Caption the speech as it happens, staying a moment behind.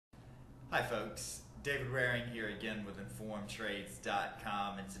Hi folks, David Waring here again with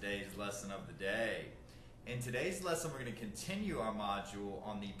InformedTrades.com and today's lesson of the day. In today's lesson we're going to continue our module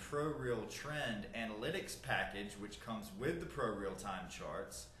on the Proreal Trend Analytics package, which comes with the Prorealtime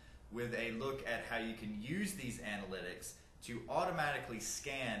charts, with a look at how you can use these analytics to automatically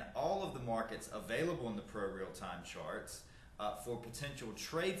scan all of the markets available in the Prorealtime charts for potential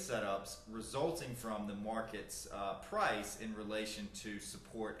trade setups resulting from the market's price in relation to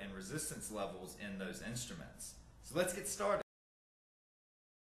support and resistance levels in those instruments. So let's get started.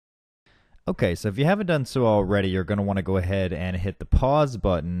 Okay, so if you haven't done so already, you're going to want to go ahead and hit the pause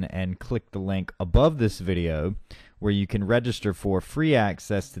button and click the link above this video where you can register for free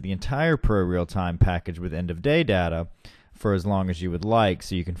access to the entire Prorealtime package with end-of-day data for as long as you would like,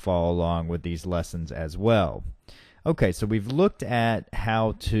 so you can follow along with these lessons as well. Okay, so we've looked at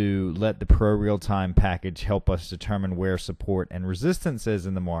how to let the Prorealtime package help us determine where support and resistance is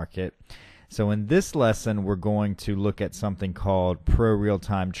in the market. So in this lesson, we're going to look at something called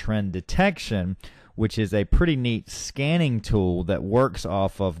Prorealtime Trend Detection, which is a pretty neat scanning tool that works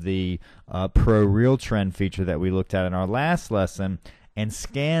off of the Proreal Trend feature that we looked at in our last lesson, and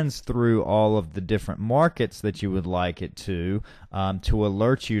scans through all of the different markets that you would like it to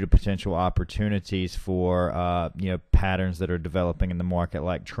alert you to potential opportunities for patterns that are developing in the market,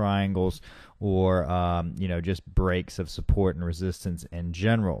 like triangles or just breaks of support and resistance in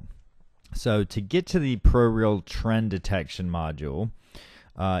general. So to get to the Proreal Trend Detection module,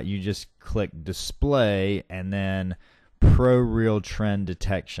 you just click Display and then Proreal Trend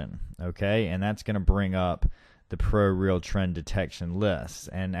Detection, okay, and that's going to bring up the Proreal Trend Detection list.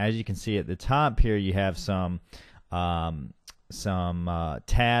 And as you can see at the top here, you have some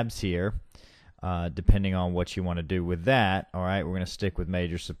tabs here, depending on what you want to do with that. All right, we're going to stick with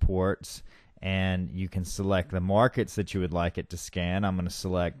major supports, and you can select the markets that you would like it to scan. I'm going to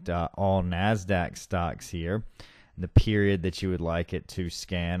select all NASDAQ stocks here. The period that you would like it to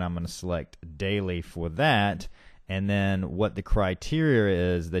scan, I'm going to select daily for that. And then what the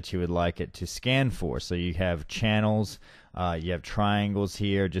criteria is that you would like it to scan for. So you have channels, you have triangles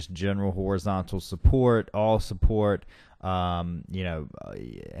here, just general horizontal support, all support, and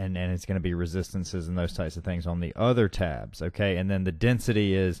it's going to be resistances and those types of things on the other tabs, okay? And then the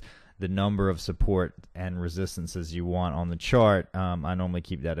density is the number of support and resistances you want on the chart. I normally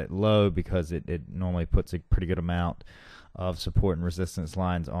keep that at low because it normally puts a pretty good amount of support and resistance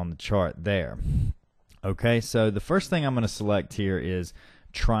lines on the chart there. Okay, so the first thing I'm going to select here is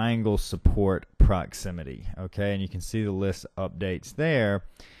triangle support proximity. Okay, and you can see the list updates there,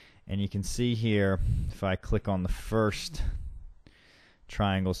 and you can see here if I click on the first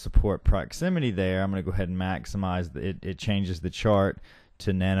triangle support proximity there, I'm going to go ahead and maximize it changes the chart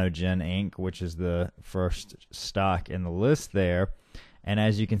to Nanogen Inc., which is the first stock in the list there. And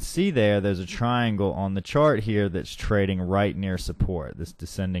as you can see there's a triangle on the chart here that's trading right near support, this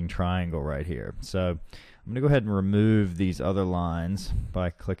descending triangle right here. So I'm going to go ahead and remove these other lines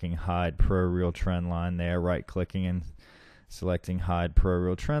by clicking Hide Proreal Trend Line there, right-clicking and selecting Hide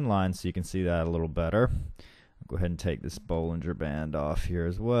Proreal Trend Line so you can see that a little better. I'll go ahead and take this Bollinger Band off here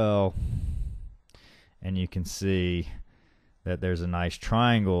as well. And you can see that there's a nice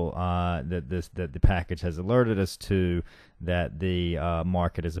triangle that the package has alerted us to, that the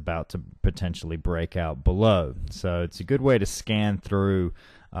market is about to potentially break out below. So it's a good way to scan through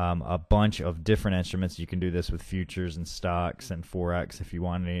a bunch of different instruments. You can do this with futures and stocks and forex if you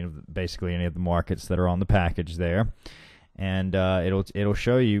want basically any of the markets that are on the package there. And it'll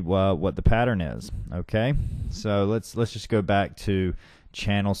show you what the pattern is. Okay, so let's just go back to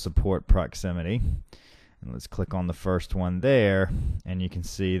channel support proximity. And let's click on the first one there, and you can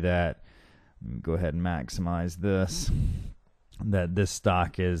see that, go ahead and maximize this, that this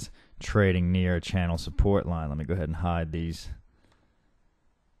stock is trading near a channel support line. Let me go ahead and hide these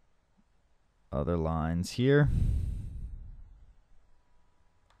other lines here.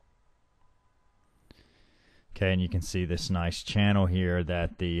 Okay, and you can see this nice channel here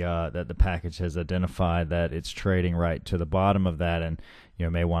that the package has identified that it's trading right to the bottom of that, and you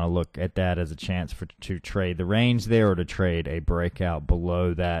may want to look at that as a chance to trade the range there, or to trade a breakout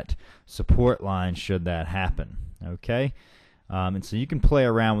below that support line should that happen. Okay, and so you can play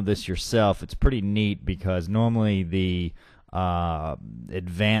around with this yourself. It's pretty neat because normally the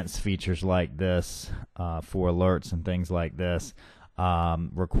advanced features like this for alerts and things like this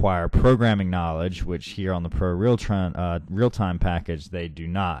require programming knowledge, which here on the Prorealtime package they do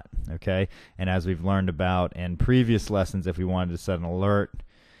not. Okay, and as we've learned about in previous lessons, if we wanted to set an alert,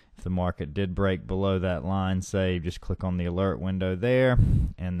 if the market did break below that line, say, just click on the alert window there,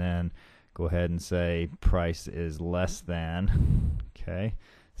 and then go ahead and say price is less than. Okay,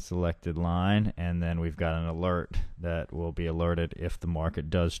 selected line, and then we've got an alert that will be alerted if the market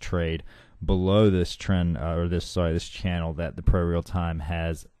does trade below this trend this channel that the Prorealtime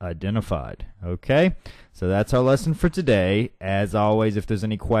has identified. Okay, so that's our lesson for today. As always, if there's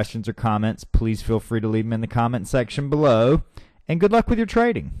any questions or comments, please feel free to leave them in the comment section below, and good luck with your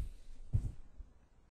trading.